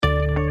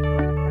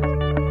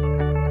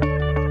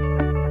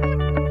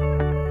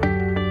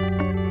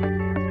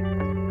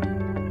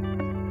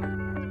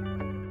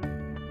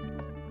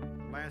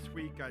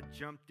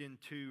jumped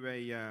into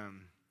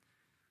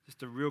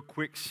just a real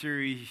quick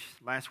series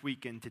last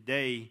week and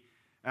today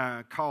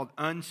called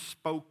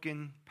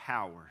Unspoken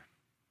Power.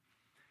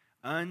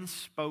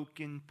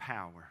 Unspoken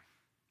Power.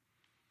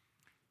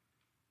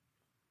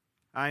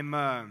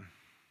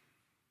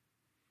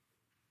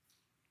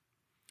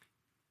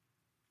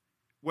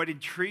 What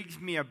intrigues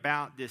me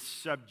about this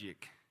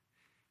subject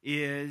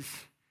is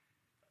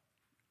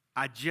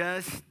I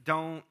just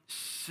don't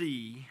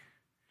see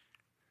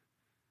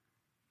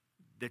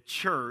the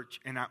church,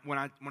 and when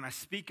I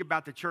speak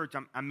about the church,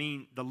 I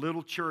mean the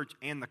little church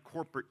and the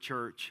corporate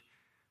church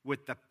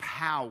with the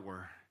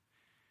power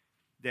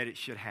that it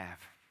should have.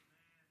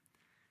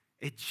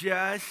 It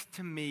just,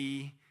 to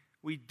me,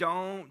 we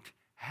don't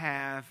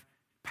have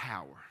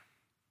power.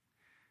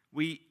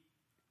 You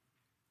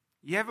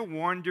ever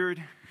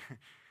wondered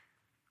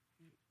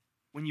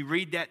when you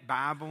read that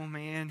Bible,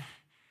 man,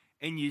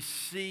 and you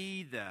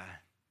see the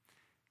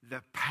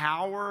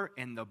power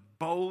and the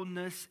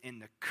boldness and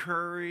the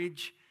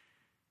courage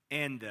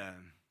and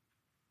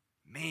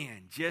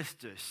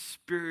just the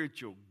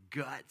spiritual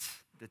guts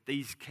that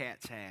these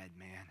cats had,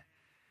 man.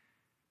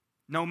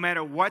 No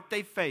matter what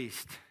they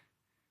faced,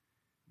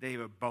 they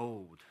were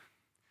bold.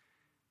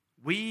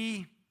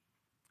 We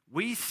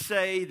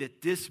say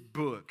that this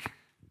book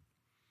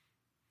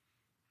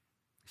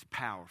is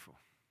powerful,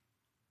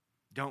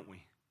 don't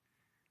we?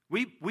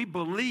 We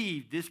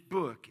believe this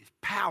book is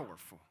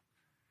powerful.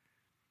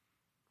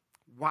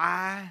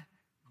 Why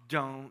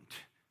don't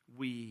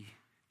we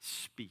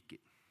speak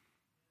it?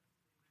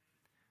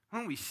 Why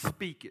don't we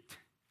speak it?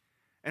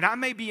 And I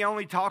may be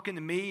only talking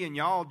to me and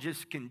y'all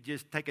can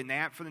take a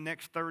nap for the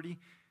next 30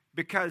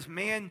 because,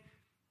 man,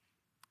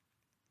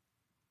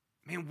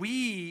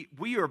 we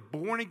are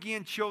born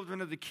again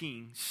children of the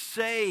King,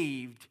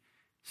 saved,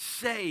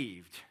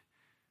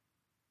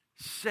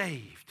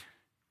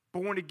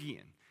 born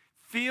again,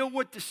 filled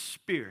with the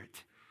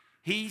Spirit.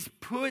 He's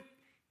put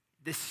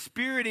the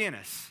Spirit in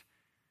us.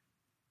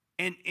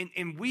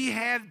 And we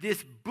have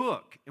this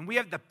book, and we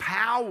have the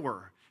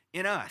power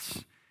in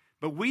us,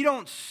 but we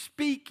don't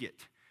speak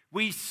it.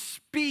 We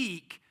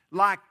speak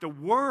like the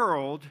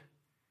world,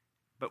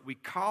 but we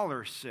call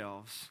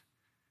ourselves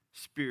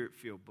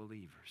Spirit-filled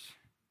believers.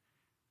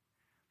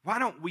 Why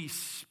don't we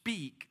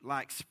speak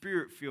like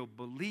Spirit-filled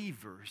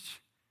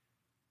believers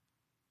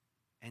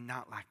and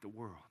not like the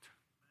world?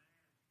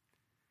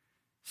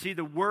 See,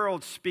 the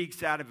world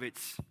speaks out of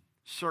its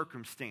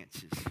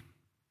circumstances,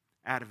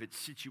 out of its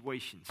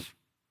situations.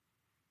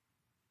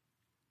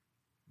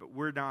 But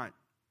we're not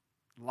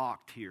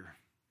locked here.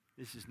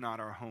 This is not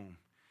our home.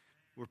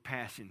 We're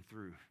passing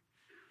through.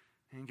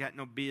 Ain't got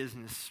no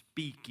business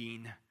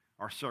speaking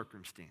our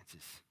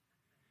circumstances.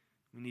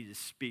 We need to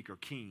speak our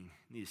King.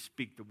 We need to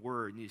speak the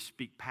word. We need to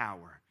speak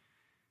power.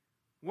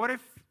 What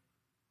if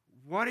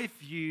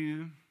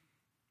you,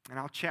 and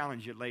I'll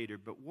challenge you later,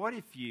 but what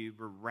if you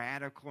were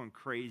radical and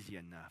crazy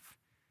enough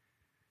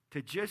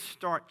to just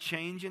start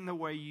changing the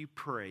way you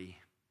pray,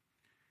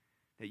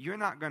 that you're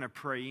not going to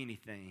pray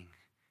anything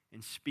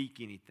and speak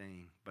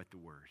anything but the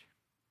word?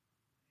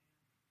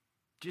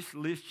 Just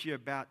list you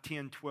about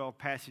 10, 12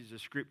 passages of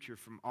Scripture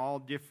from all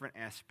different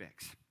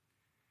aspects.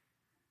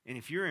 And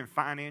if you're in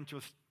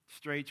financial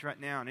straits right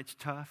now and it's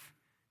tough,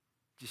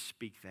 just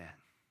speak that.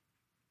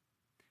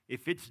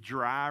 If it's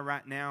dry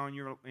right now in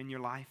your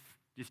life,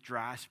 just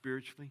dry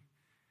spiritually,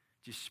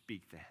 just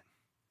speak that.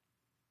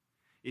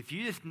 If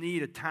you just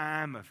need a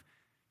time of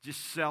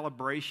just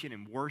celebration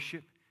and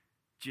worship,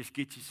 just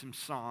get you some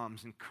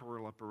Psalms and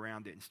curl up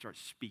around it and start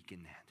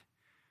speaking that.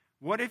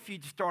 What if you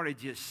started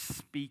just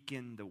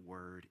speaking the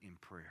word in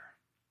prayer?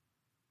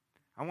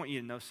 I want you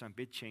to know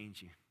something. It'd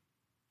change you.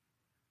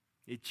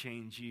 It'd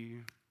change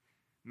you.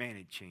 Man,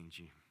 it'd change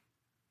you.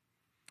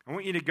 I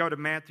want you to go to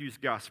Matthew's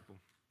Gospel.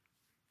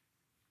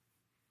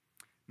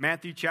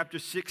 Matthew chapter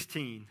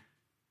 16.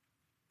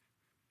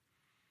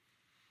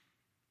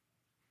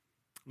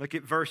 Look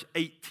at verse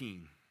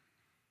 18.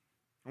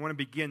 I want to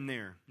begin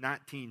there.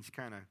 19 is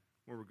kind of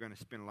where we're going to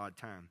spend a lot of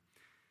time.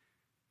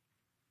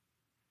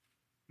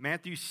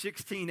 Matthew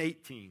 16,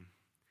 18.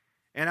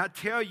 And I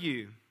tell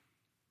you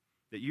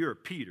that you are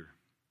Peter.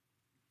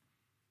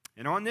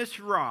 And on this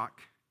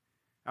rock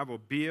I will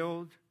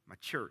build my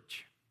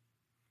church.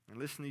 And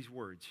listen to these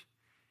words.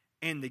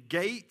 And the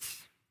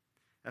gates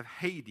of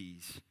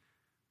Hades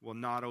will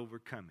not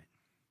overcome it.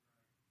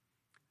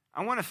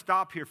 I want to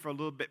stop here for a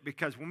little bit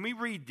because when we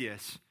read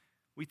this,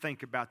 we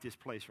think about this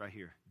place right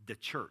here, the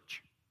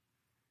church.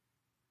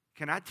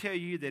 Can I tell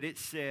you that it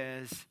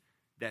says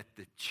that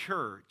the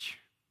church,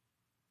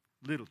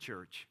 little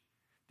church,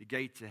 the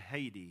gates of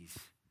Hades,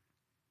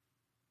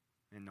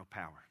 and no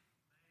power?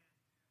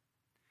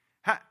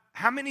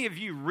 How many of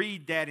you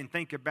read that and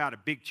think about a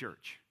big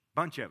church?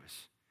 Bunch of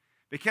us.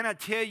 But can I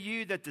tell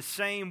you that the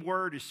same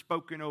word is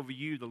spoken over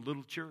you, the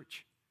little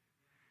church?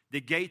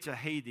 The gates of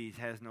Hades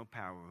has no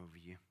power over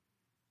you.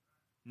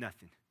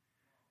 Nothing.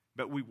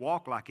 But we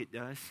walk like it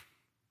does.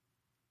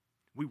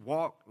 We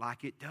walk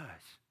like it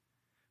does.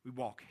 We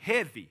walk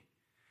heavy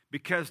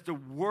because the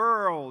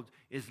world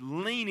is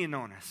leaning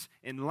on us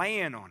and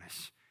laying on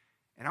us.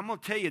 And I'm going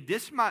to tell you,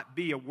 this might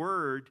be a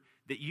word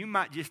that you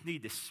might just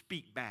need to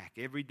speak back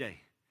every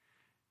day.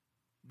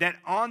 That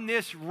on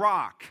this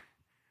rock,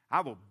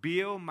 I will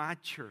build my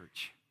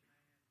church,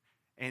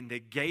 and the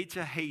gates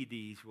of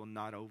Hades will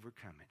not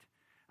overcome it.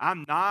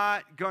 I'm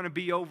not going to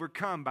be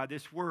overcome by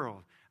this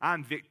world.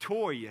 I'm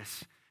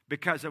victorious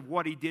because of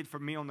what he did for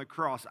me on the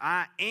cross.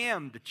 I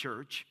am the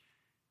church.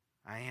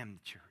 I am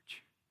the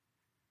church.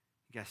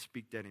 You got to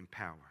speak that in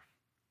power.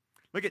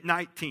 Look at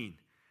 19.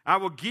 I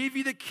will give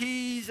you the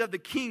keys of the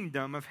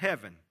kingdom of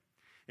heaven.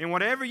 And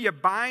whatever you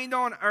bind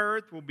on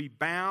earth will be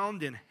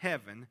bound in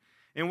heaven.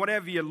 And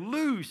whatever you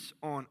loose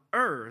on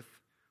earth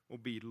will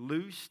be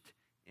loosed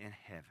in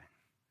heaven.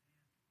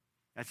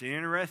 That's an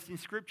interesting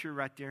scripture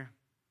right there.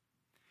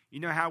 You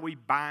know how we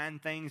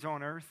bind things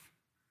on earth?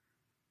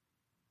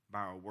 By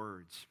our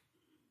words.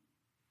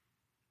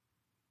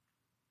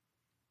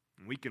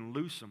 And we can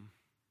loose them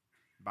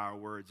by our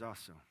words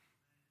also.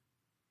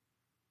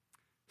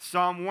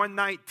 Psalm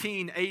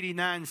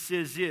 119:89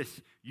 says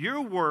this,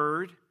 your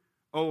word,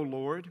 O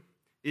Lord,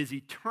 is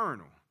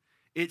eternal.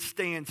 It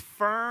stands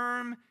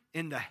firm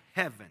in the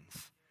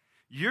heavens.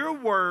 Your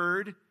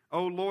word,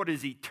 O Lord,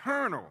 is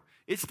eternal.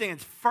 It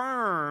stands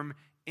firm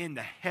in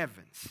the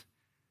heavens.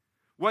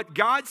 What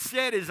God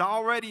said is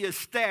already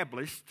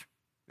established.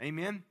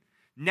 Amen.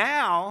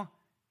 Now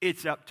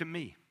it's up to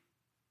me.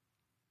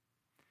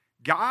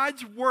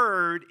 God's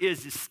word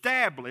is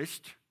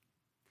established,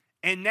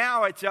 and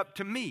now it's up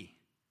to me.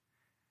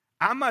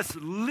 I must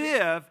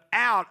live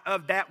out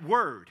of that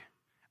word.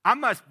 I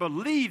must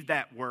believe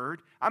that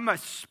word. I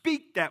must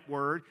speak that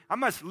word. I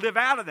must live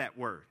out of that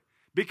word.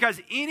 Because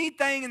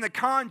anything in the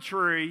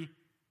contrary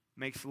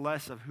makes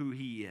less of who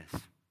he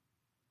is.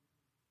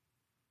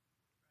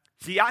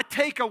 See, I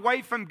take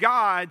away from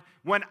God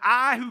when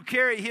I, who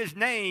carry his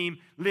name,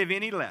 live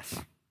any less.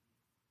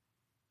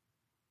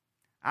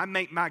 I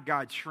make my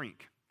God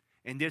shrink.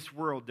 And this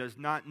world does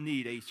not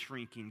need a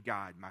shrinking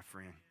God, my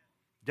friend.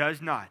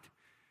 Does not.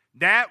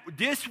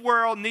 This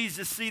world needs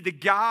to see the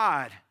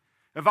God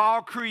of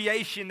all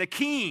creation, the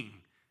King,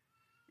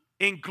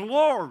 in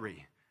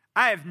glory.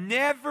 I have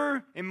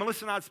never, and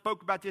Melissa and I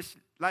spoke about this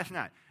last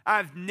night,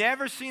 I've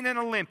never seen an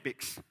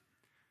Olympics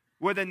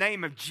where the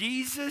name of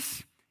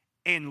Jesus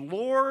and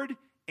Lord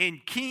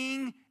and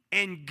King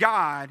and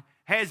God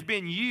has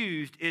been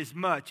used as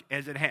much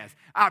as it has.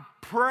 I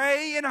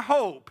pray and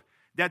hope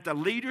that the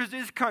leaders of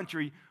this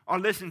country are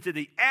listening to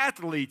the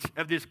athletes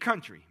of this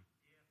country.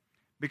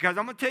 Because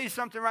I'm going to tell you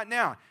something right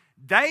now.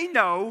 They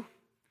know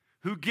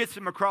who gets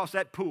them across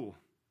that pool.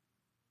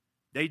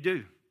 They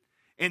do.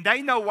 And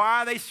they know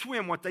why they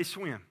swim what they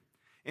swim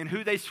and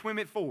who they swim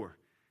it for.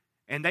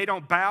 And they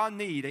don't bow a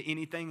knee to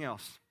anything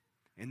else.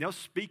 And they'll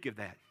speak of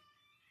that.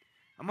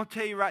 I'm going to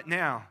tell you right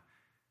now,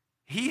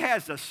 he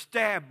has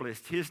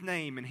established his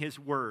name and his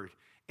word.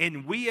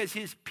 And we as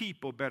his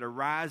people better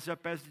rise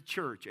up as the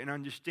church and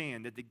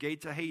understand that the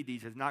gates of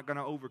Hades is not going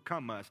to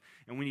overcome us.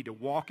 And we need to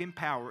walk in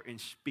power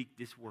and speak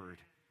this word.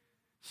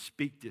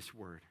 Speak this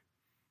word.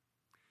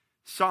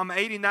 Psalm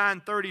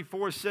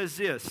 89:34 says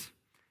this,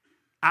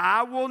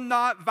 I will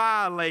not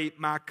violate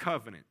my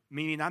covenant,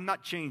 meaning I'm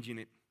not changing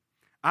it.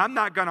 I'm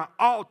not going to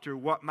alter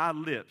what my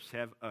lips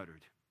have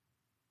uttered.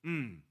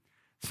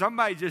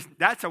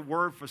 That's a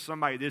word for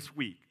somebody this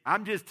week.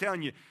 I'm just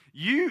telling you,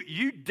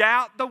 you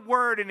doubt the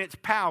word and its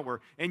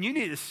power, and you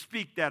need to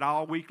speak that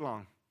all week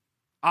long.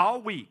 All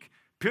week.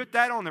 Put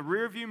that on the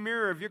rearview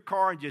mirror of your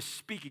car and just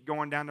speak it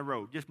going down the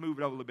road. Just move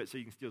it over a little bit so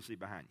you can still see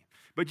behind you.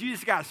 But you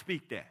just got to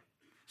speak that.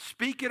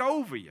 Speak it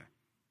over you.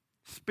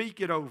 Speak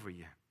it over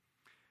you.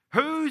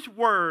 Whose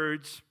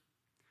words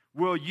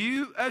will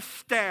you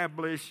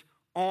establish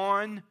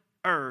on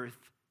earth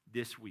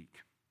this week?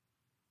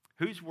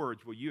 Whose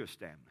words will you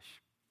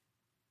establish?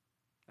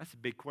 That's a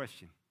big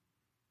question.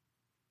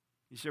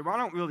 You say, well, I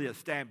don't really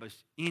establish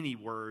any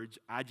words.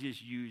 I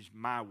just use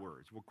my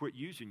words. Well, quit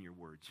using your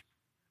words.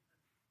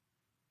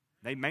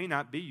 They may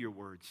not be your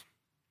words.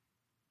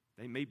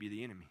 They may be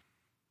the enemy.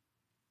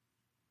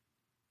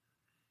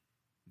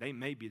 They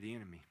may be the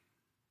enemy.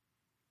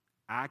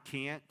 I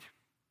can't.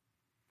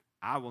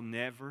 I will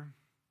never.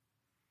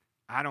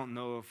 I don't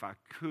know if I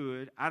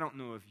could. I don't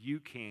know if you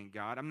can,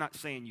 God. I'm not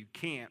saying you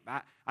can't.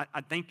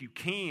 I think you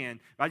can,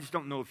 but I just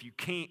don't know if you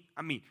can't.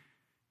 I mean,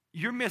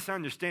 you're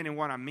misunderstanding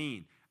what I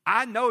mean.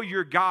 I know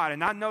you're God,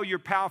 and I know you're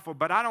powerful,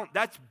 but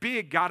that's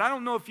big, God. I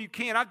don't know if you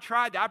can. I've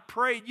tried. I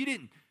prayed. You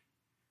didn't.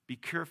 Be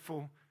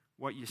careful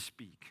what you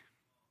speak.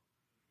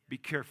 Be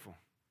careful.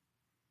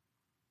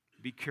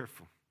 Be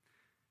careful.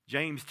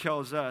 James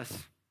tells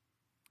us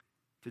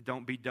to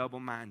don't be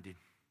double-minded.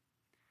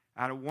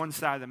 Out of one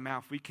side of the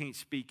mouth, we can't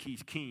speak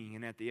he's king,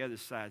 and at the other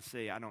side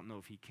say, I don't know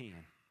if he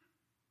can.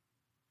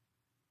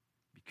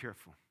 Be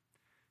careful.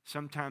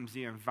 Sometimes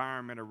the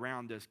environment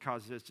around us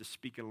causes us to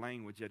speak a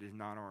language that is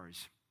not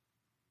ours.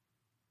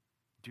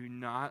 Do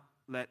not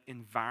let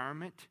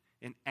environment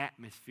and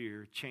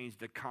atmosphere change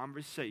the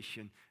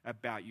conversation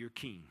about your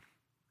king.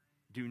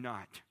 Do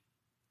not.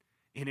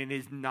 And it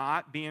is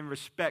not being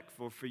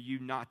respectful for you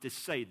not to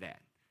say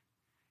that.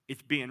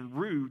 It's being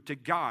rude to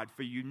God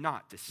for you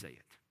not to say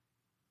it.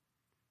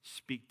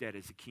 Speak that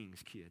as a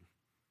king's kid.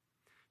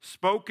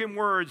 Spoken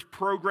words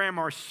program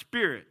our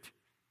spirit.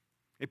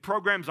 It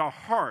programs our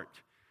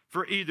heart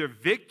for either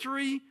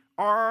victory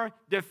or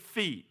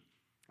defeat.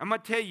 I'm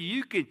going to tell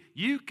you,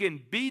 you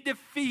can be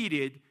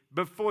defeated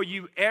before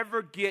you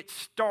ever get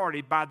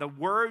started by the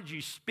words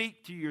you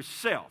speak to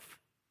yourself.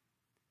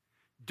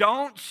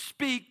 Don't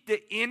speak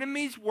the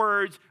enemy's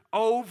words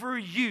over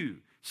you.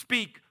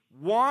 Speak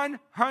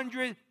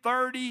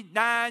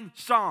 139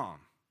 Psalm.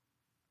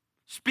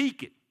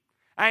 Speak it.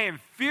 I am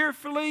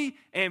fearfully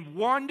and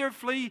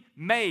wonderfully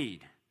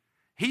made.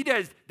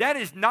 That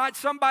is not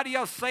somebody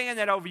else saying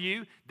that over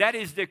you. That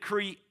is the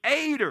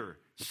Creator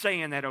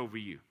saying that over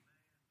you.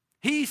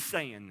 He's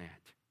saying that.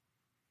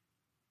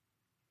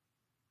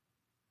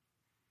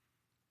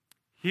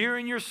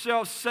 Hearing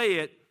yourself say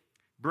it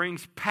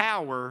brings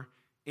power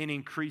and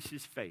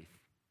increases faith.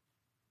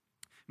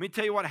 Let me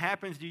tell you what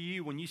happens to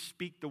you when you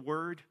speak the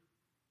word.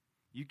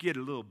 You get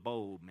a little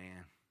bold,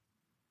 man.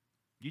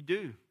 You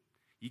do.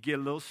 You get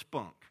a little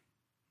spunk.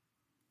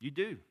 You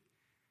do.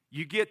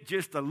 You get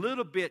just a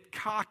little bit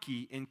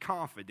cocky and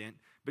confident,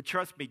 but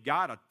trust me,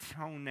 God will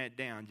tone that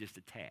down just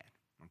a tad,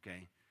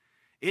 okay?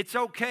 It's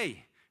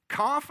okay.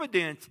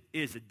 Confidence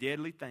is a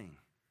deadly thing.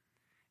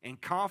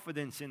 And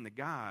confidence in the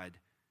God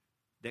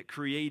that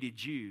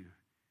created you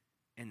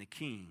and the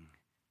King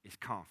is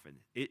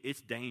confident.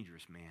 It's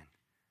dangerous, man.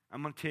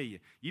 I'm going to tell you,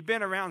 you've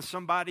been around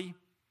somebody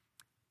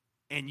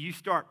and you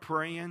start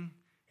praying,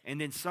 and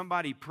then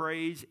somebody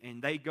prays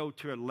and they go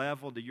to a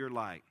level that you're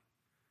like,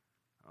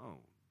 oh,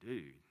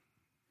 dude,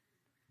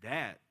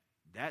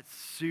 that's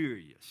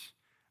serious.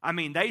 I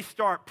mean, they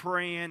start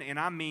praying, and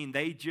I mean,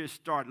 they just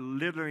start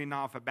littering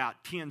off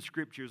about 10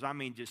 scriptures. I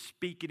mean, just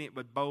speaking it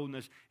with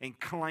boldness and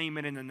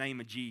claiming in the name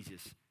of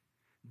Jesus.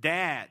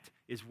 That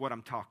is what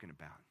I'm talking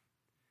about.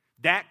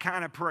 That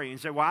kind of prayer. And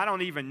say, well, I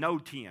don't even know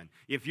 10.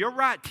 If you'll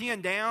write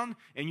 10 down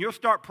and you'll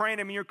start praying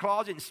them in your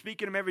closet and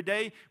speaking them every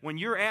day, when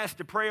you're asked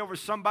to pray over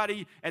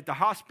somebody at the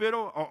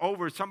hospital or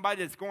over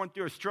somebody that's going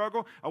through a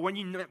struggle, or when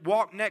you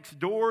walk next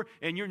door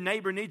and your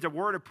neighbor needs a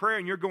word of prayer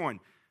and you're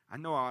going, I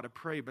know I ought to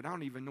pray, but I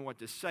don't even know what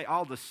to say.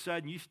 All of a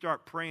sudden, you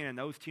start praying and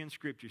those 10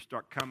 scriptures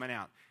start coming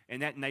out.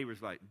 And that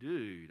neighbor's like,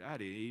 dude, I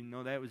didn't even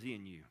know that was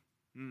in you.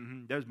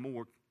 There's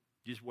more.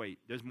 Just wait.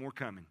 There's more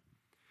coming.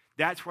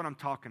 That's what I'm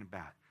talking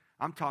about.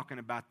 I'm talking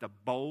about the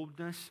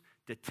boldness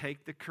to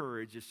take the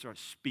courage to start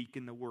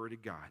speaking the word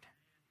of God.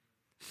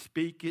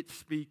 Speak it,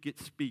 speak it,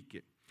 speak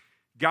it.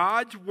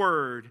 God's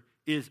word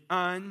is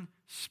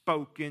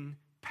unspoken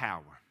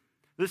power.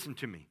 Listen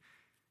to me.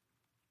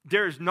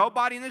 There's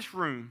nobody in this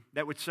room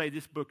that would say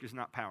this book is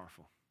not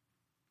powerful.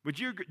 Would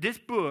you agree? This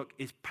book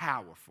is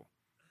powerful.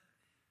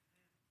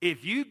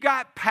 If you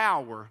got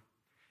power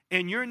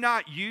and you're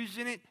not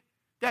using it,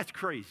 that's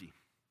crazy.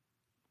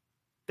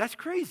 That's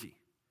crazy.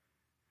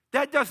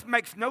 That just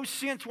makes no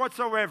sense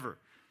whatsoever.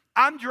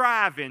 I'm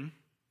driving,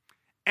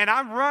 and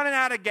I'm running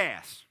out of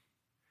gas.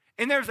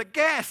 And there's a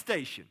gas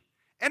station,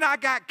 and I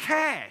got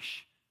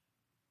cash,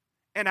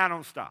 and I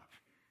don't stop.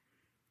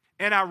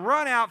 And I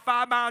run out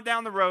 5 miles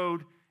down the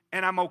road,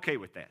 and I'm okay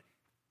with that.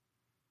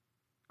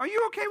 Are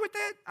you okay with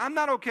that? I'm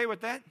not okay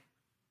with that.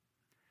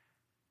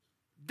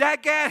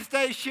 That gas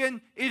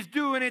station is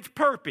doing its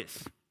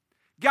purpose.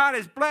 God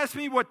has blessed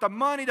me with the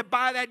money to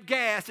buy that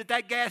gas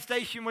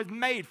station was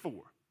made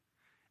for.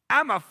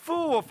 I'm a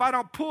fool if I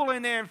don't pull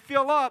in there and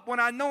fill up when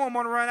I know I'm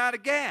going to run out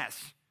of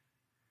gas.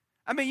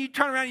 I mean, you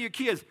turn around to your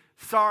kids,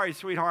 sorry,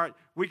 sweetheart,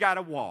 we got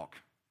to walk.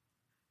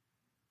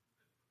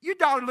 Your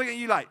daughter looking at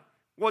you like,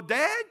 well,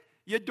 Dad,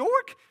 you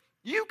dork,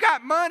 you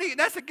got money,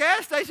 that's a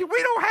gas station.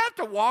 We don't have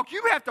to walk.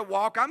 You have to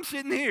walk. I'm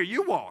sitting here.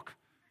 You walk.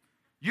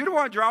 You don't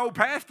want to drive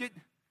past it.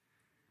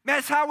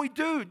 That's how we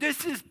do.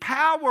 This is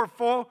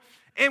powerful,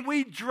 and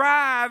we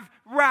drive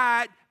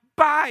right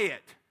by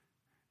it.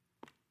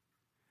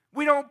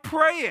 We don't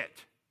pray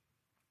it.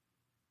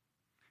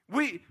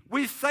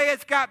 We say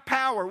it's got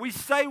power. We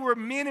say we're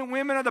men and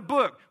women of the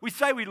book. We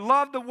say we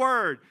love the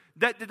word,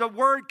 that the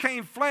word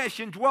came flesh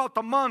and dwelt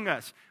among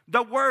us.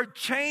 The word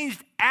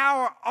changed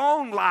our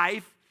own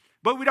life,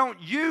 but we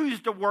don't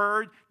use the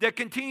word that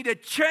continue to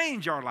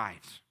change our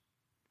lives.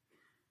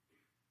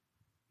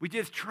 We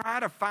just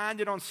try to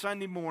find it on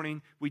Sunday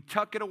morning. We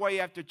tuck it away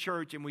after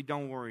church, and we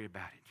don't worry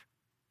about it.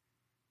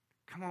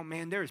 Come on,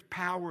 man, there is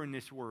power in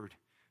this word.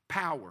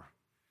 Power.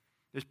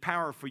 There's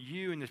power for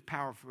you and there's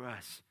power for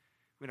us.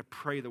 We're going to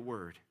pray the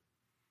word.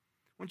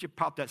 Why don't you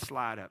pop that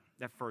slide up,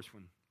 that first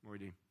one,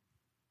 Mordy.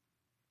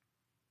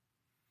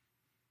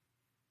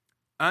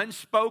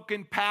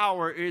 Unspoken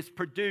power is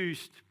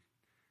produced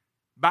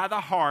by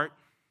the heart,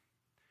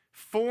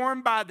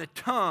 formed by the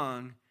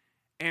tongue,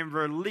 and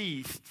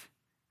released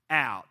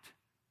out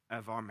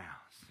of our mouths.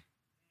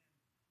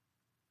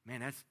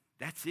 Man,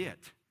 that's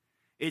it.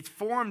 It's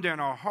formed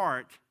in our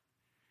heart,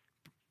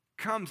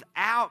 comes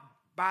out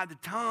by the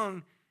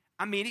tongue.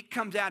 I mean, it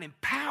comes out in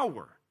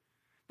power.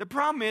 The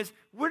problem is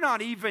we're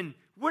not even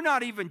we're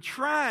not even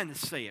trying to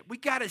say it. We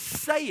got to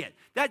say it.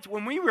 That's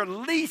when we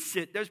release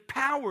it, there's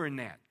power in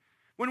that.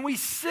 When we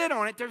sit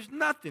on it, there's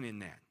nothing in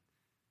that.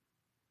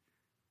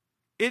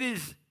 It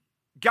is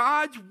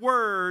God's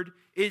word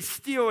is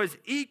still as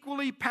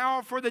equally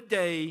powerful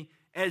today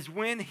as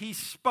when he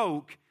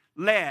spoke,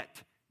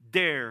 "Let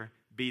there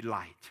be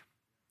light."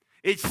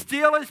 It's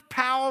still as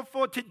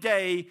powerful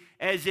today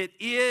as it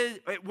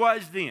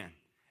was then.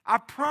 I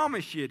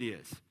promise you it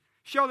is.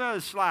 Show the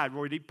other slide,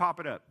 Roy. Pop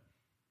it up.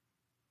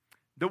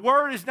 The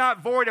word is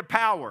not void of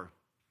power.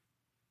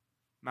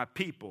 My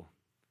people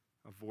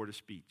are void of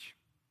speech.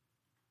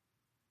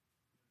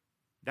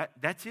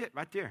 That's it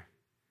right there.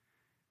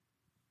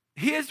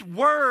 His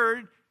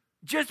word,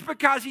 just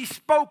because he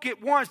spoke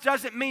it once,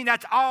 doesn't mean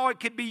that's all it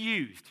could be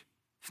used.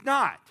 It's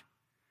not.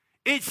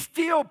 It's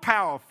still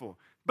powerful.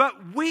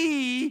 But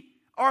we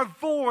are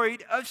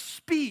void of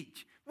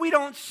speech. We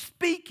don't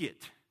speak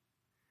it.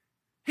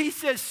 He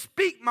says,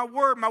 speak my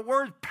word. My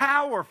word's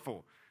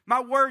powerful. My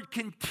word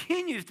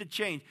continues to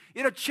change.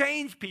 It'll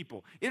change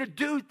people. It'll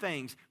do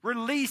things.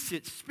 Release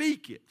it.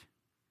 Speak it.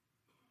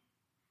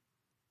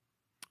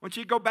 I want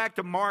you to go back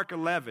to Mark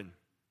 11.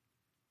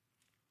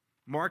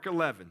 Mark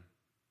 11.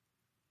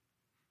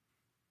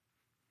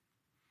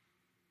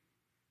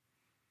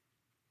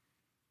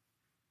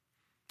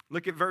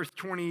 Look at verse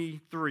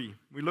 23.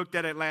 We looked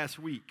at it last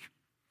week.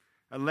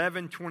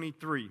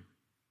 11:23.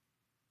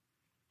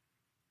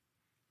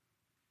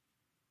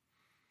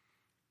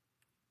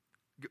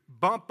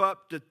 Bump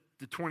up to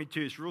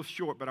 22. It's real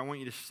short, but I want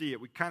you to see it.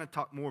 We kind of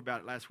talked more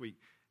about it last week.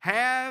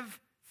 Have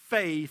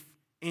faith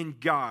in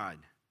God,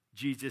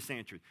 Jesus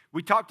answered.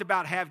 We talked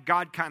about have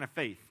God kind of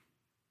faith.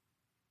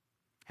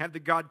 Have the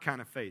God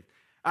kind of faith.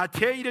 I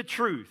tell you the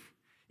truth.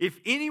 If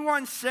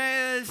anyone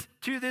says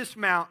to this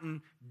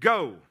mountain,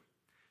 go,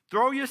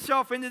 throw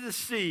yourself into the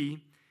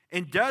sea,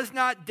 and does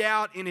not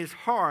doubt in his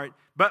heart,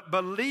 but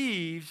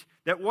believes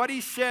that what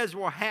he says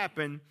will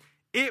happen,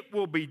 it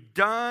will be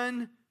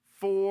done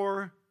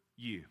for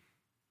you.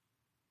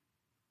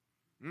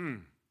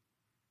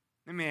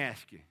 Let me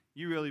ask you,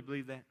 you really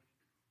believe that?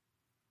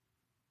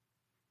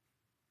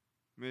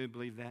 Really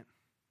believe that?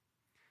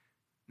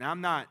 Now,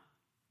 I'm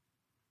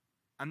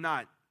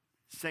not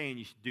saying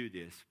you should do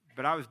this,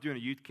 but I was doing a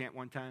youth camp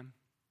one time.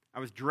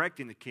 I was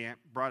directing the camp,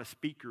 brought a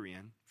speaker in,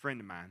 a friend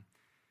of mine.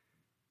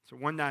 So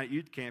one night at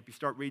youth camp, he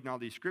started reading all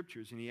these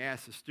scriptures, and he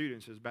asked the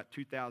students, there's about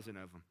 2,000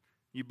 of them,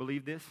 you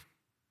believe this?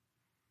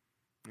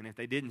 And if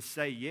they didn't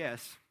say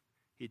yes,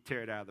 he'd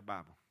tear it out of the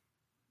Bible.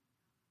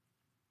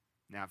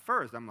 Now, at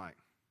first, I'm like,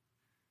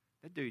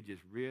 that dude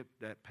just ripped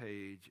that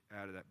page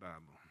out of that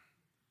Bible.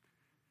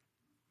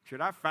 Should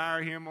I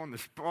fire him on the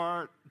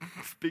spot,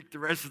 speak the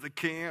rest of the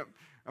camp?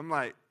 I'm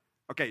like,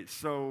 okay,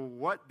 so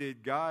what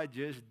did God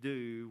just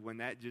do when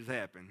that just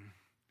happened?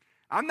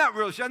 I'm not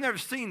really sure. I've never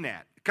seen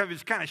that because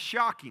it's kind of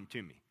shocking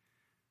to me.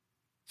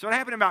 So it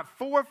happened about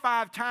 4 or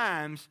 5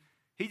 times.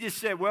 He just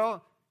said,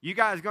 well, you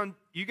guys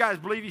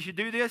believe you should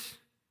do this?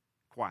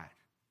 Quiet.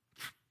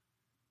 If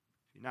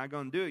you're not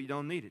going to do it, you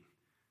don't need it.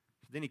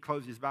 So then he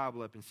closed his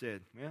Bible up and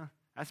said, well,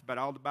 that's about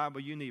all the Bible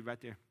you need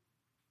right there.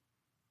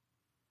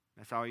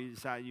 That's all you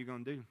decide you're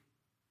going to do.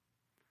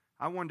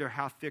 I wonder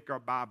how thick our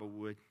Bible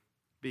would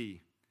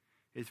be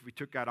if we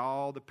took out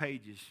all the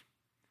pages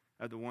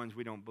of the ones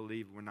we don't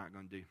believe we're not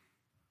going to do.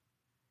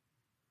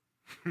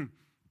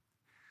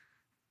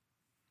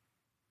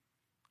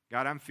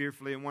 God, I'm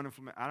fearfully and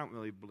wonderfully. I don't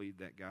really believe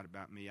that, God,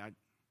 about me. I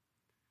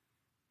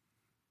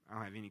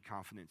don't have any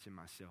confidence in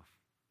myself.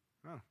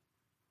 Oh,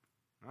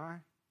 all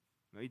right.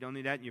 Well, you don't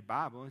need that in your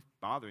Bible. It's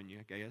bothering you,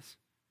 I guess.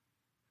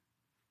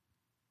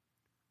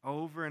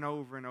 Over and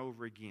over and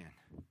over again.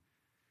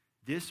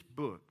 This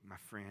book, my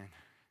friend,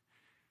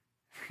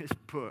 this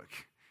book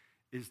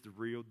is the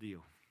real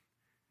deal.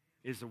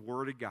 It's the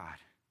Word of God.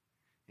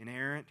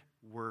 Inerrant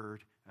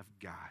Word of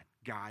God.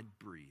 God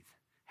breathed.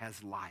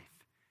 Has life.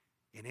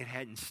 And it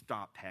hadn't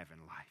stopped having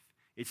life.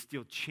 It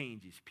still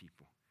changes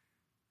people.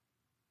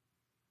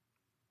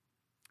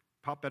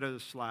 Pop that other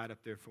slide up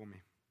there for me.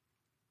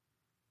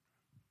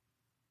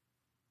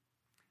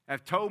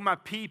 I've told my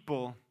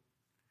people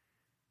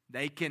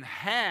they can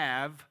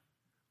have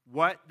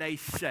what they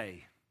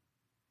say.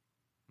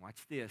 Watch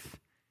this.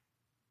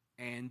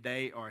 And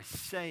they are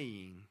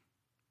saying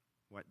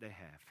what they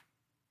have.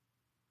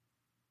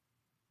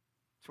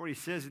 That's what he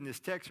says in this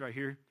text right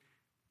here.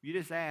 You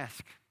just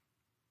ask.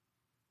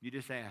 You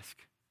just ask.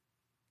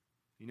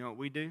 You know what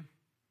we do?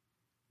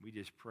 We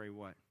just pray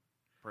what?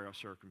 Pray our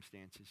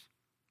circumstances.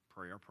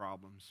 Pray our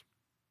problems.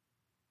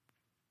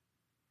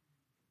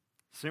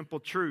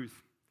 Simple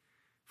truth.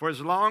 For as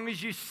long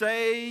as you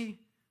say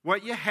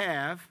what you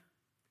have,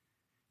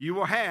 you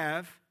will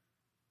have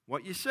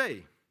what you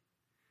say.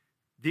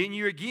 Then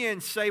you again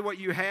say what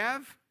you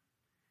have,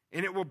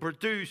 and it will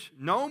produce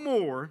no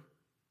more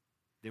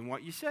than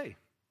what you say.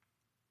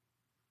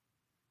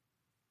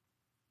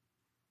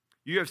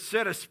 You have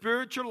set a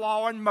spiritual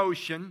law in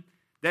motion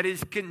that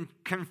is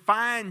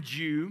confined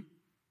you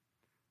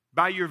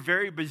by your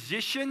very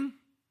position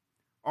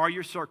or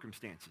your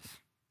circumstances.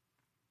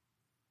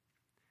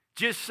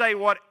 Just say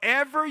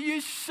whatever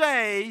you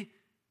say,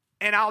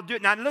 and I'll do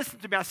it. Now, listen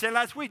to me. I said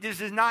last week,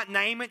 this is not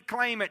name it,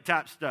 claim it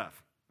type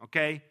stuff,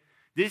 okay?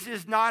 This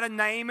is not a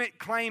name it,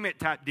 claim it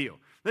type deal.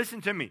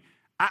 Listen to me.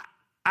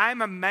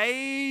 I'm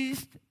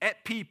amazed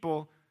at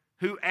people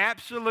who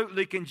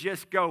absolutely can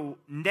just go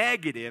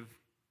negative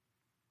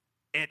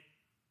at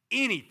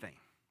anything.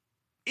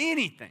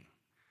 Anything.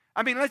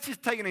 I mean, let's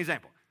just take an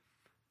example.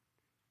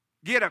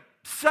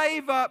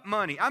 Save up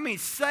money. I mean,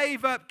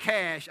 save up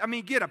cash. I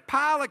mean, get a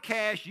pile of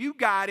cash. You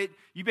got it.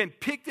 You've been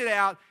picked it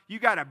out. You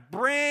got a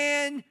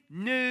brand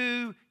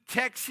new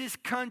Texas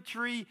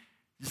Country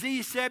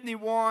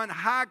Z71,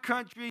 high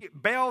country,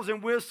 bells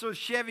and whistles,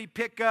 Chevy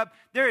pickup.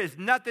 There is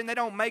nothing they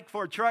don't make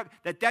for a truck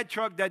that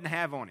truck doesn't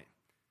have on it.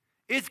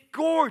 It's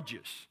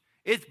gorgeous.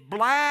 It's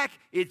black.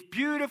 It's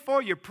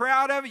beautiful. You're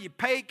proud of it. You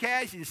pay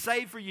cash and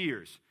save for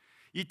years.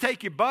 You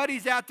take your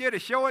buddies out there to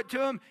show it to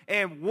them,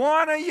 and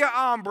one of your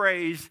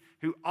hombres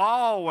who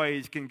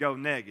always can go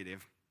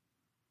negative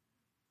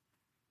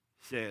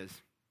says,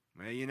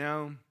 well, you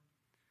know,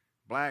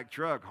 black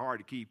truck, hard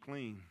to keep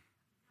clean.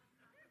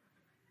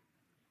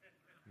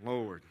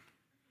 Lord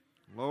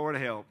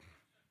help.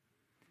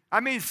 I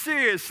mean,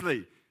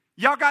 seriously,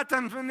 y'all got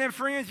them from them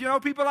friends, you know,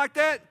 people like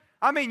that?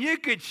 I mean, you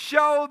could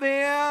show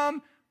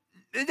them.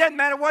 It doesn't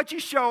matter what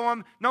you show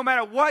them, no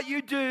matter what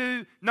you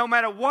do, no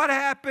matter what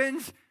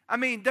happens. I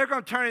mean, they're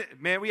going to turn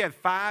it. Man, we had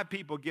 5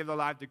 people give their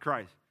life to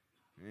Christ.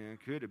 Yeah, it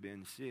could have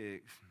been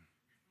 6.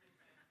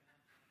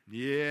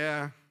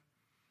 Yeah.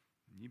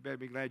 You better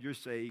be glad you're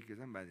saved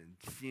because I'm about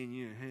to send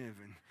you to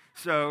heaven.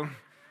 So,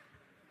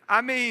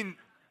 I mean,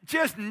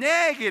 just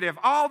negative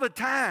all the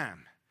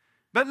time.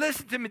 But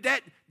listen to me,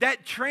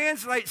 that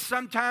translates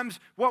sometimes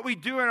what we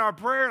do in our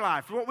prayer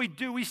life. What we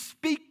do, we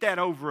speak that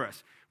over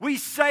us. We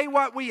say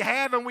what we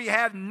have, and we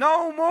have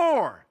no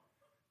more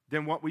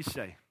than what we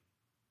say.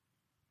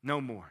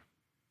 No more.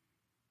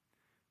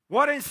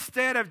 What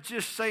instead of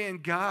just saying,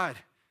 God,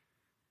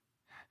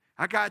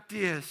 I got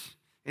this,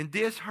 and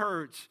this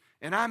hurts,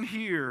 and I'm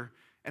here,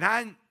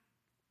 and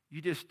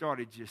you just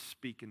started just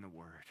speaking the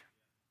word.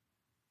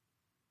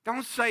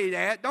 Don't say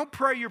that. Don't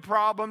pray your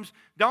problems.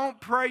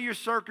 Don't pray your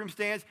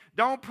circumstance.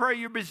 Don't pray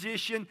your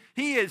position.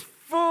 He is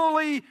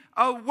fully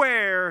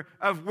aware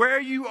of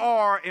where you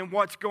are and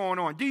what's going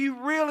on. Do you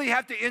really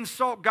have to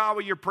insult God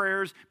with your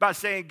prayers by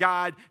saying,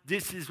 God,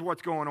 this is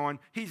what's going on?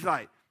 He's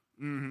like,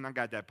 I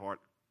got that part.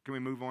 Can we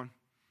move on?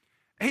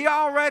 He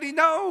already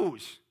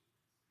knows.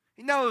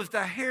 He knows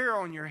the hair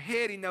on your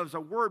head. He knows a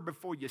word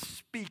before you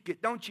speak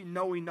it. Don't you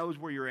know he knows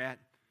where you're at?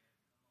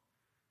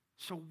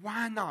 So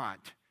why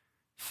not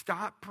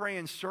stop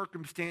praying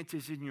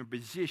circumstances in your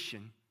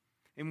position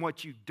and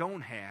what you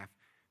don't have,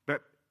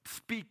 but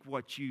speak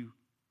what you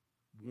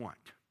want.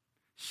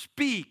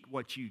 Speak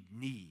what you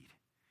need.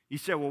 You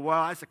say,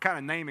 well, that's the kind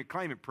of name it,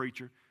 claim it,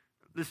 preacher.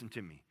 Listen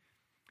to me.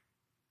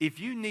 If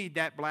you need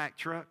that black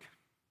truck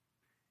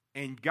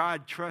and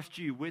God trusts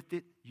you with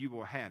it, you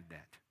will have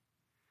that.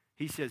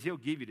 He says he'll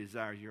give you the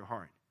desires of your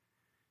heart.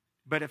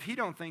 But if he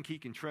don't think he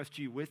can trust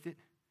you with it,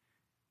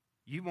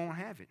 you won't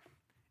have it.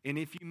 And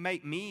if you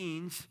make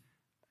means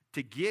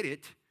to get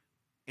it,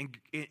 and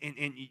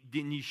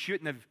then you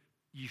shouldn't have,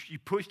 you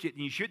pushed it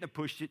and you shouldn't have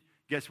pushed it,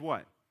 guess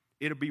what?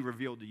 It'll be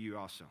revealed to you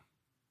also.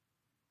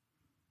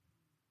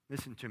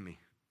 Listen to me.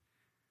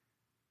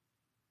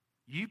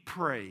 You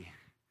pray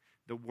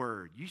the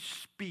word. You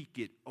speak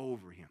it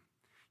over him.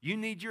 You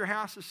need your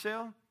house to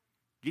sell?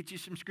 Get you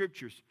some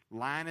scriptures.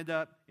 Line it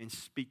up and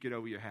speak it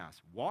over your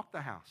house. Walk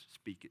the house.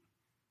 Speak it.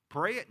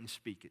 Pray it and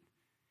speak it.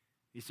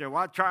 You say,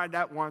 well, I tried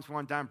that one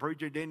time,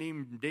 preacher.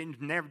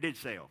 Never did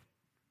sell.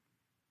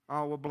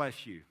 Oh, well,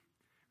 bless you.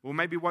 Well,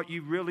 maybe what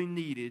you really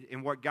needed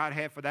and what God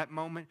had for that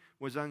moment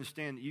was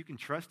understand that you can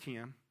trust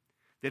him,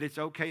 that it's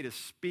okay to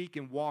speak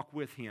and walk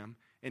with him,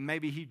 and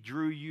maybe he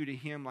drew you to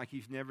him like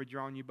he's never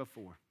drawn you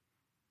before.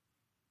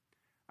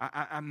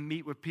 I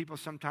meet with people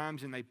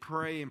sometimes, and they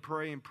pray and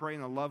pray and pray,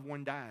 and a loved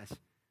one dies.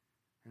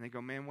 And they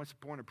go, man, what's the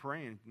point of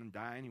praying? And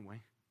die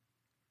anyway.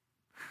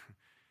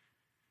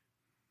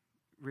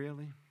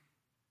 Really?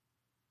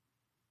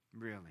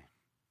 Really?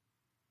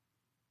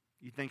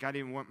 You think I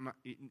didn't want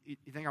you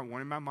think I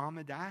wanted my mom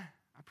to die?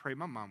 I prayed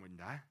my mom wouldn't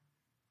die.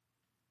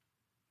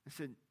 I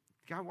said,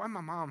 God, why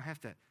my mom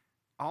have to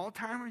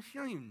Alzheimer's? She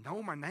don't even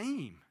know my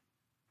name.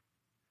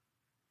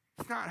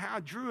 It's not how I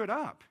drew it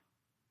up.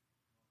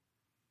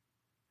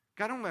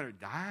 God, don't let her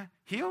die.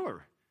 Heal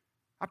her.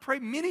 I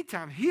prayed many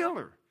times, heal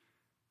her.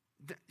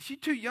 She's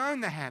too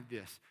young to have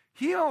this.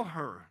 Heal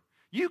her.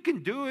 You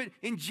can do it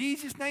in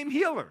Jesus' name,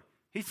 heal her.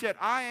 He said,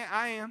 I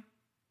am.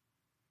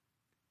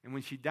 And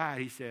when she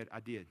died, he said,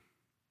 I did.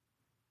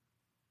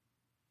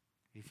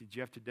 He said,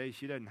 Jeff, today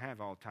she doesn't have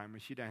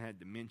Alzheimer's. She doesn't have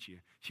dementia.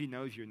 She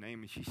knows your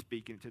name, and she's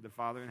speaking to the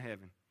Father in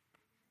heaven.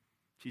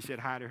 She said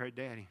hi to her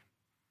daddy.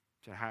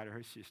 Said hi to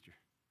her sister.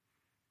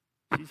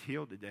 She's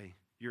healed today.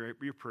 Your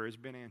prayer has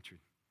been answered.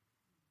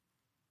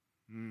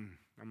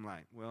 I'm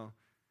like, well,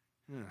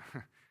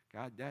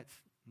 God, that's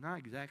not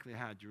exactly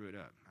how I drew it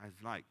up. I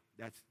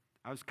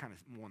was kind of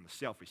more on the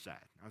selfish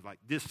side. I was like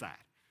this side.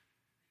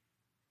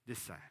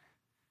 Decide.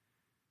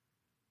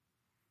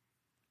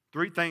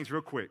 3 things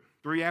real quick.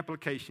 3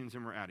 applications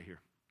and we're out of here.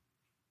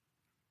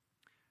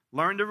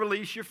 Learn to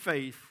release your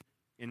faith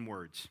in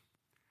words.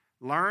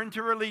 Learn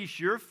to release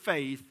your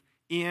faith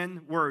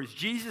in words.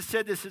 Jesus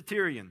said to the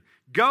centurion,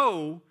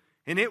 go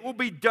and it will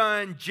be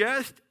done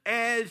just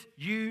as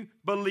you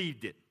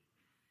believed it.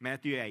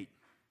 Matthew 8.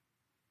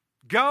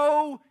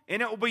 Go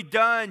and it will be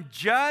done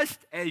just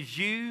as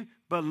you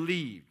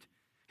believed.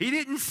 He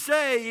didn't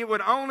say it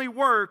would only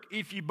work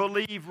if you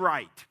believe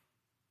right.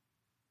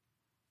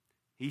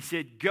 He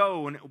said,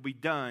 go and it will be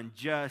done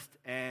just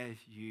as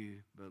you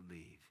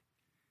believe.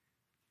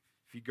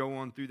 If you go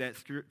on through that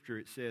scripture,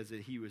 it says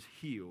that he was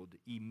healed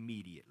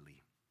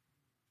immediately.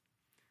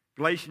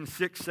 Galatians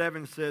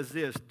 6:7 says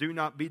this, do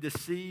not be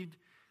deceived.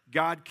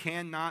 God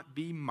cannot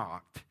be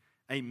mocked.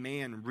 A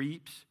man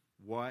reaps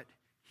what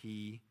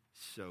he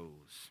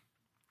sows.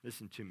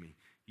 Listen to me.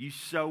 You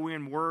sow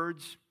in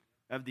words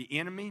of the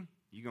enemy,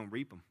 you're going to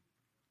reap them.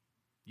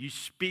 You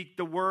speak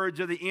the words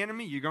of the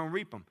enemy, you're going to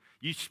reap them.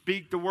 You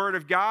speak the word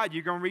of God,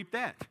 you're going to reap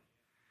that.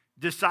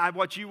 Decide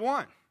what you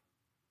want.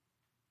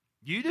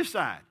 You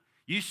decide.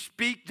 You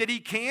speak that he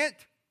can't,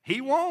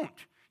 he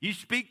won't. You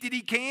speak that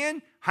he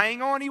can,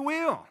 hang on, he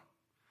will.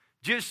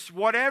 Just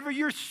whatever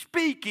you're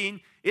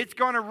speaking, it's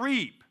going to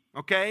reap,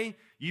 okay?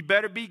 You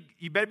better be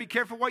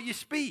careful what you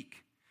speak.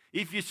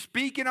 If you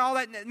speak and all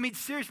that, I mean,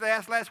 seriously, I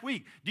asked last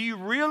week, do you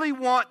really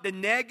want the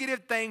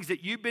negative things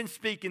that you've been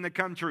speaking to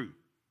come true?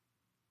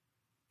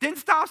 Then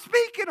stop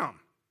speaking them.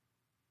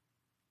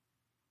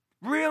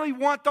 Really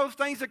want those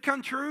things to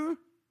come true?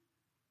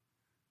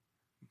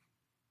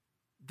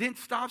 Then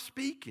stop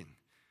speaking.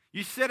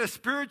 You said a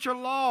spiritual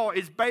law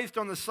is based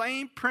on the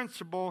same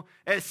principle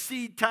as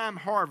seed time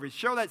harvest.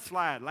 Show that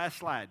slide, last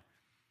slide.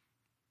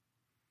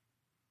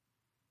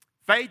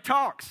 Faith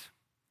talks.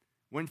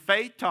 When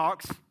faith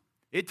talks,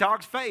 it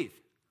talks faith,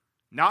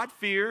 not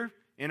fear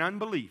and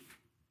unbelief.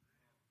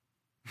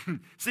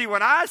 See,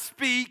 when I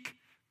speak,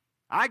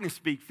 I can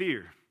speak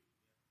fear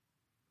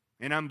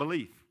and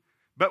unbelief.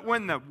 But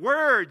when the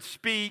word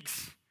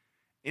speaks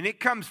and it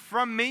comes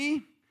from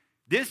me,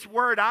 this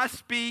word I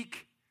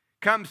speak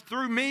comes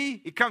through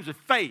me, it comes with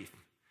faith.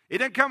 It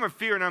doesn't come with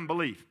fear and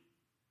unbelief.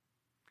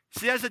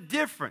 See, there's a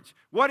difference.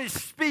 What is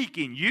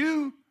speaking?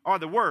 You or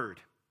the word?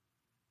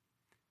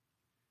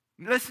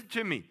 Listen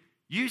to me.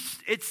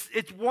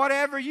 It's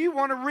whatever you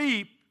want to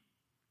reap,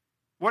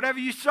 whatever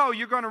you sow,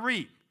 you're going to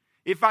reap.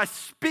 If I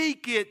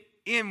speak it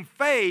in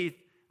faith,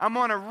 I'm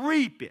going to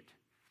reap it.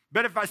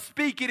 But if I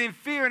speak it in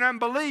fear and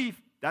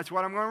unbelief, that's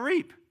what I'm going to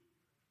reap.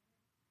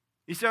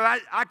 You say,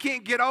 I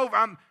can't get over.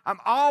 I'm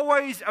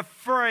always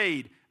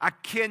afraid. I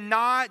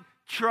cannot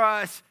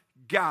trust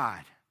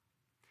God.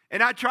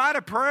 And I try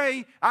to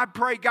pray. I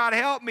pray, God,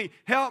 help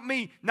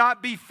me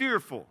not be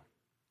fearful.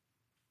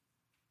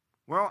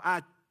 Well,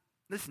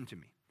 listen to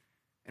me.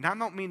 And I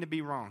don't mean to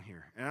be wrong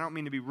here, and I don't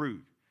mean to be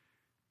rude.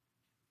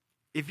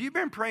 If you've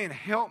been praying,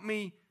 help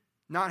me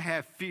not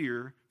have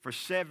fear for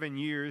 7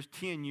 years,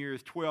 10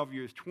 years, 12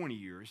 years, 20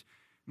 years,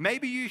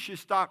 maybe you should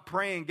stop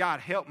praying,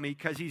 God, help me,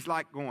 because he's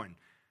like going,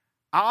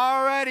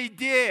 I already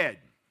did.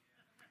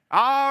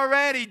 I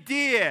already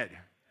did.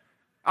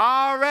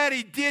 I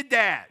already did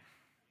that.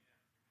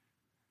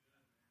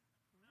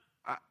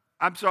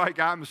 I'm sorry,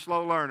 God, I'm a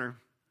slow learner.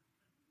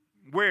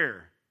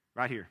 Where?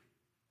 Right here.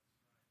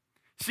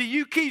 See,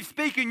 you keep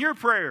speaking your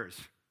prayers.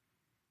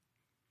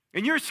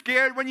 And you're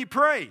scared when you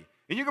pray.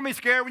 And you're going to be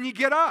scared when you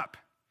get up.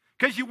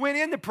 Because you went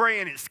into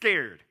praying and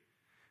scared.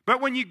 But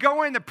when you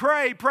go in to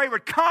pray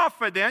with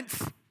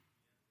confidence.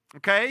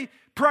 Okay?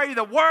 Pray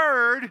the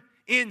word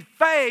in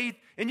faith.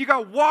 And you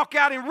go walk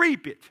out and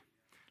reap it.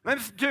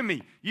 Listen to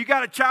me. You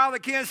got a child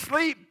that can't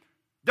sleep?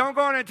 Don't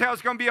go in and tell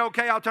it's going to be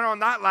okay. I'll turn on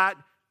night light.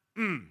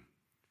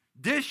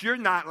 This your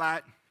night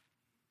light.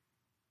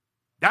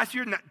 That's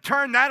your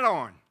turn that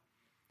on.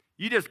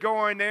 You just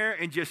go in there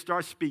and just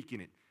start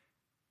speaking it.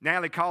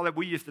 Natalie called it,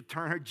 we used to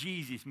turn her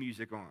Jesus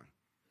music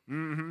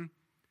on.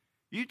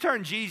 You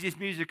turn Jesus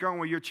music on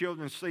when your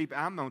children sleep,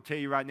 I'm going to tell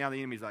you right now, the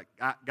enemy's like,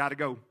 I got to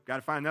go. Got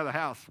to find another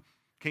house.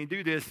 Can't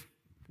do this.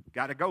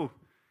 Got to go.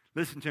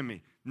 Listen to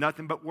me.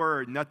 Nothing but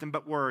word, nothing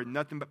but word,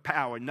 nothing but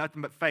power,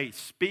 nothing but faith.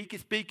 Speak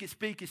it, speak it,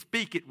 speak it,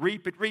 speak it.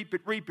 Reap it, reap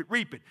it, reap it,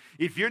 reap it.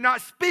 If you're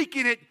not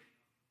speaking it,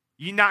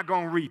 you're not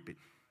going to reap it.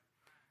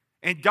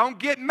 And don't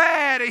get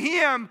mad at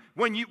him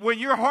when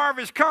your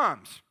harvest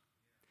comes.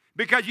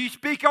 Because you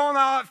speak on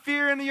all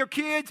fear into your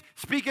kids,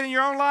 speaking in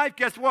your own life,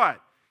 guess what?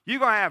 You're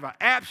going to have an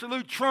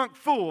absolute trunk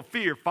full of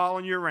fear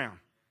following you around.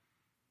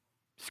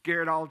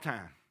 Scared all the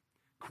time.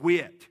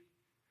 Quit.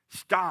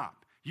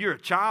 Stop. You're a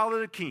child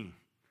of the King.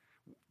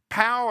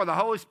 Power of the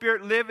Holy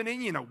Spirit living in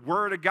you and the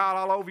Word of God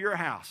all over your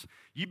house.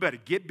 You better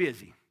get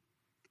busy.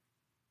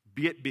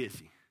 Get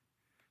busy.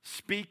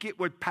 Speak it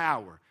with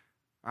power.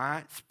 All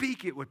right?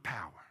 Speak it with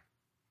power.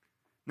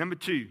 Number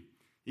 2,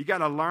 you got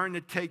to learn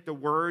to take the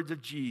words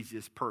of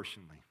Jesus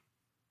personally.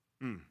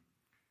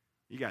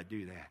 You got to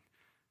do that.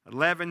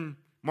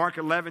 Mark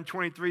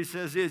 11:23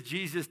 says this,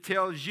 Jesus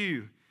tells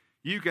you,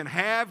 you can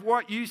have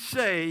what you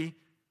say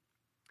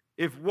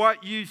if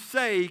what you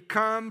say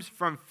comes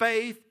from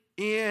faith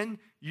in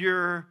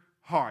your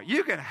heart.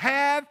 You can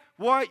have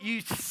what you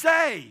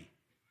say.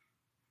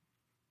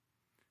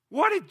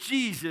 What if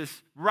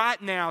Jesus right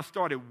now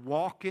started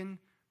walking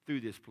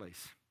through this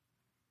place?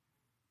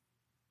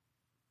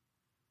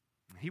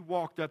 He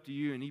walked up to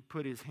you and he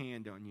put his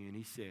hand on you and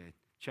he said,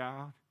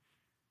 child,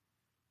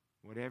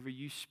 whatever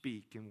you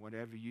speak and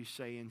whatever you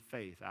say in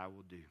faith, I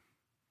will do.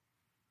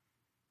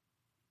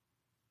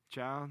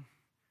 Child,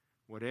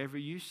 whatever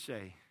you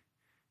say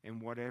and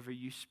whatever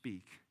you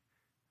speak,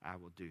 I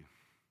will do.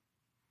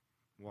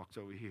 Walks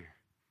over here.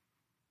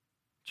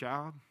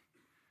 Child,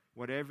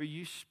 whatever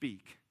you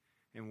speak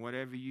and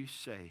whatever you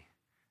say,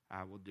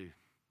 I will do.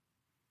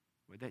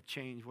 Would that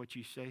change what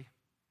you say?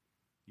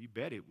 You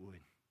bet it would.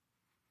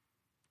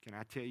 Can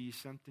I tell you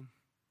something?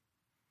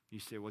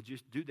 You say, well,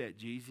 just do that,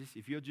 Jesus.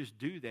 If you'll just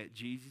do that,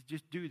 Jesus,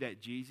 just do that,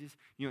 Jesus.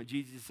 You know what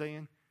Jesus is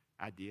saying?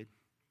 I did.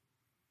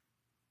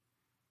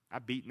 I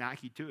beat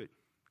Nike to it.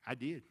 I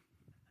did.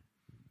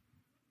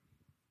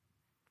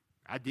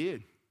 I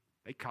did.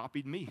 They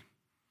copied me.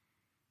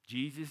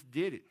 Jesus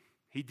did it.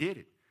 He did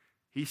it.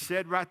 He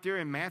said right there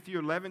in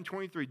Matthew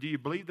 11:23, do you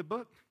believe the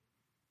book?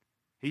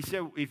 He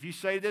said, if you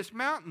say this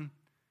mountain,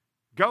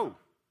 go.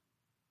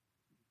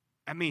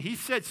 I mean, he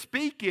said,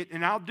 speak it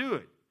and I'll do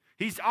it.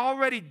 He's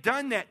already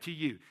done that to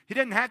you. He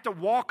doesn't have to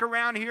walk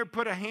around here,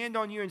 put a hand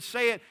on you and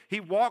say it. He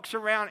walks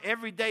around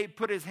every day,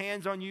 put his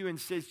hands on you and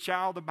says,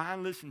 child of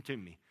mine, listen to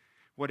me.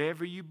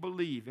 Whatever you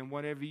believe and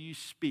whatever you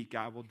speak,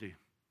 I will do.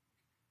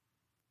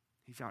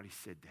 He's already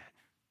said that.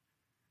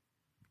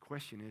 The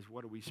question is,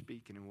 what are we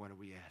speaking and what are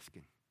we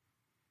asking?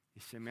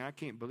 He said, man, I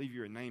can't believe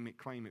you're a name it,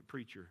 claim it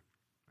preacher.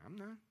 I'm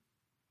not.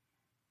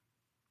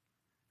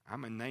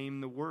 I'm a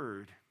name the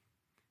word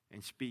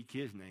and speak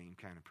his name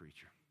kind of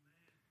preacher.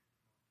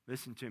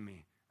 Listen to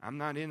me. I'm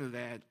not into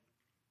that.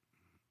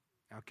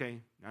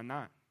 Okay, I'm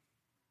not.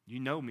 You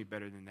know me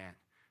better than that.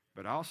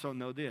 But I also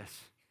know this.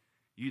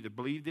 You either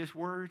believe this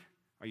word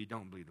or you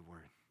don't believe the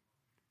word.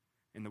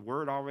 And the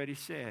word already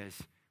says,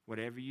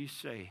 whatever you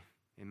say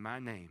in my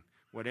name,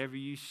 whatever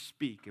you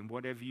speak and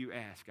whatever you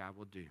ask, I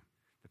will do.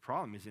 The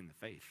problem is in the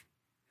faith.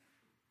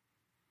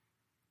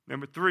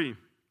 Number 3,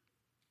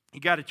 you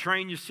got to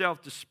train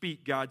yourself to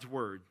speak God's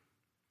word.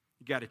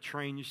 You got to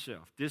train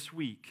yourself. This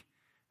week,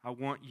 I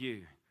want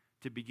you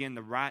to begin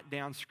to write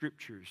down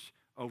scriptures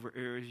over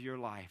areas of your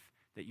life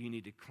that you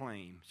need to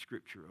claim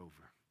scripture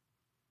over.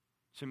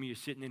 Some of you are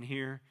sitting in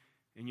here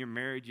and your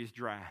marriage is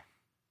dry.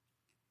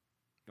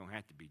 Don't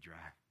have to be dry.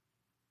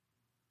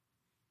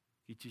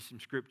 Get you some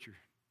scripture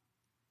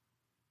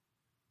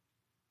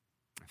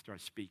and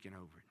start speaking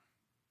over it.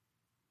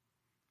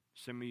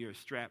 Some of you are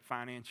strapped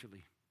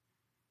financially.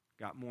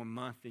 Got more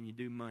month than you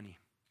do money.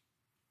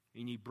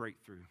 You need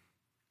breakthrough.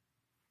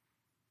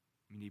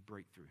 You need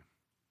breakthrough.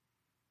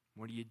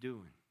 What are you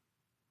doing?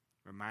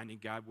 Reminding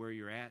God where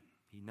you're at?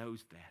 He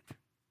knows that.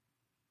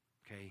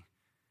 Okay?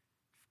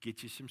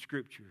 Get you some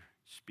scripture.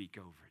 Speak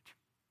over it.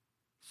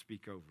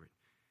 Speak over it.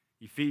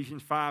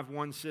 Ephesians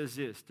 5:1 says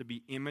this, to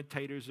be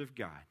imitators of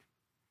God.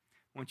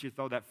 I want you to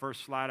throw that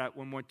first slide out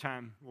one more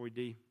time, Roy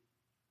D.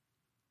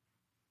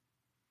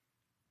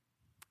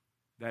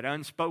 That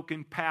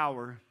unspoken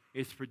power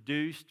is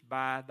produced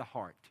by the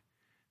heart,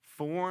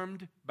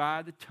 formed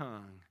by the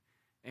tongue,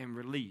 and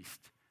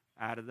released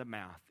out of the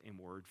mouth in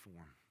word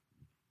form.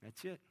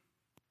 That's it.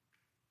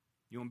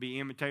 You want to be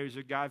imitators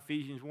of God?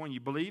 Ephesians 1, you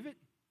believe it?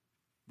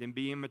 Then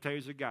be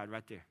imitators of God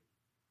right there.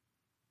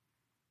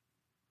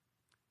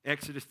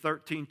 Exodus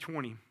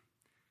 13:20.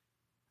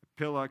 A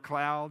pillar of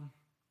cloud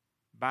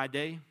by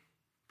day,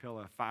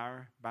 pillar of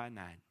fire by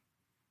night.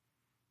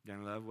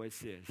 Then I love what it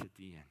says at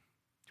the end.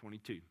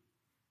 22.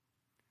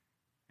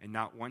 And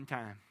not one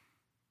time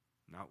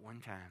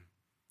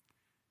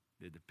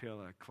did the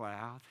pillar of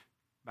cloud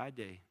by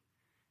day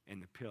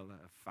and the pillar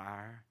of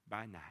fire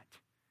by night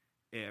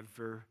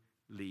ever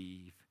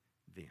leave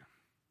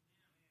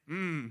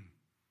them.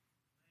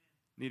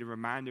 Need a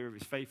reminder of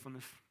his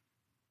faithfulness.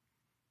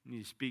 You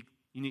need to speak.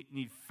 You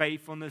need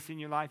faithfulness in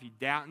your life. You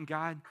doubting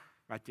God?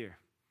 Right there.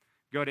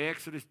 Go to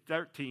Exodus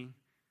 13.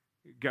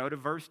 Go to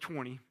verse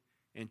 20.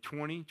 And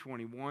 20,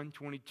 21,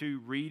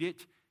 22. Read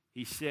it.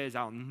 He says,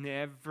 I'll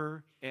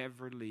never,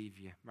 ever leave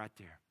you. Right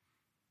there.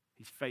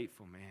 He's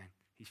faithful, man.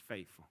 He's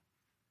faithful.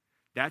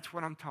 That's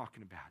what I'm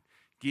talking about.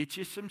 Get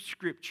you some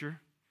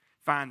scripture.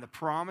 Find the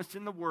promise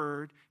in the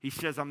word. He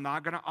says, I'm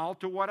not going to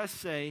alter what I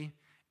say.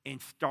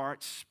 And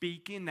start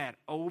speaking that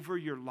over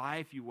your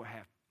life. You will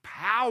have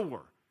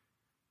power.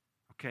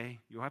 Okay?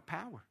 You'll have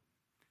power.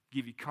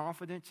 Give you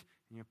confidence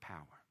in your power.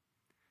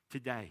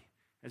 Today,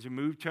 as we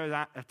move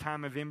to a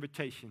time of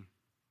invitation,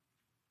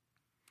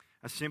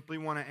 I simply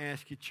want to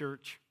ask you,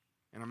 church,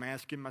 and I'm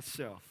asking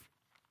myself,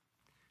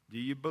 do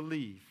you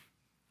believe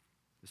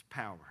there's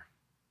power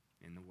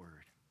in the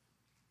word?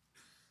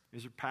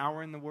 Is there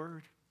power in the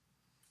word?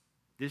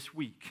 This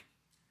week,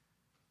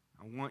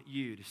 I want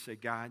you to say,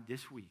 God,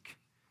 this week,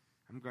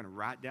 I'm going to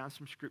write down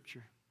some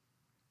scripture,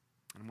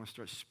 and I'm going to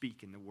start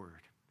speaking the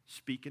word.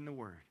 Speaking the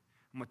word.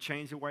 I'm going to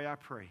change the way I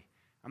pray.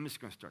 I'm just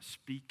going to start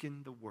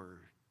speaking the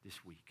word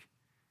this week.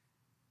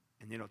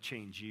 And it'll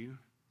change you,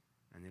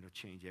 and it'll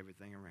change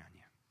everything around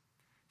you.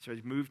 So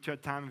as we move to a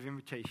time of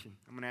invitation,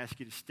 I'm going to ask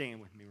you to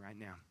stand with me right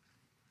now.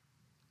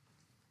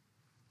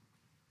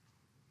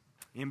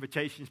 The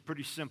invitation is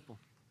pretty simple.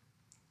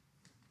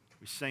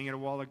 We sang it a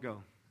while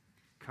ago.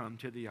 Come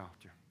to the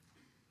altar.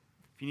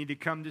 If you need to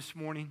come this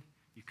morning,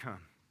 you come.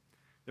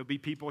 There'll be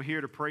people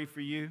here to pray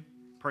for you,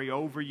 pray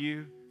over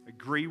you,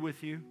 agree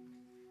with you.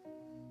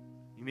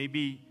 You may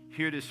be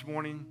here this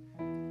morning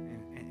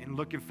and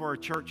looking for a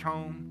church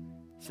home.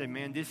 Say,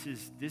 man, this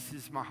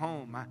is my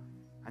home.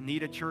 I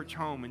need a church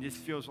home, and this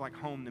feels like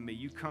home to me.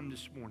 You come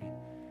this morning.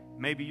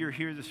 Maybe you're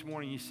here this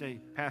morning, you say,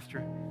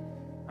 Pastor,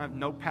 I have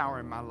no power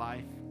in my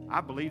life.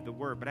 I believe the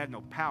word, but I have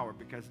no power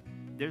because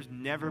there's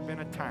never been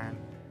a time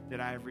that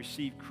I have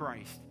received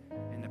Christ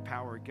and the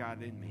power of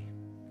God in me.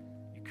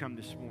 You come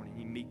this morning,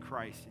 you meet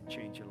Christ and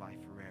change your life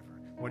forever.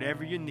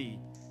 Whatever you need,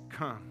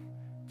 come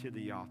to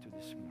the altar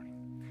this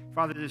morning.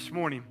 Father, this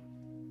morning,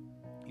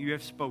 you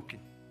have spoken.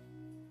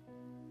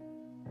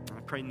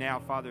 I pray now,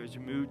 Father, as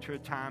we move to a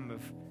time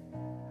of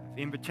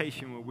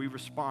invitation where we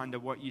respond to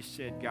what you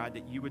said, God,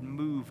 that you would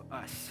move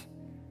us.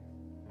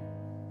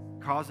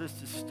 Cause us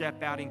to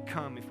step out and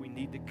come if we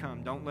need to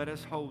come. Don't let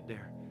us hold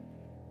there.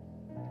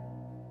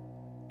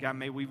 God,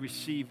 may we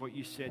receive what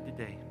you said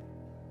today.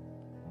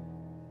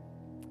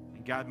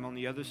 And God, on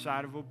the other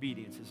side of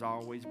obedience is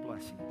always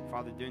blessing.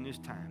 Father, during this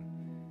time,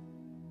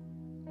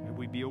 may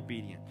we be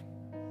obedient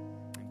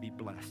and be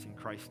blessed in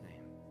Christ's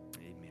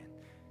name. Amen.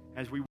 As we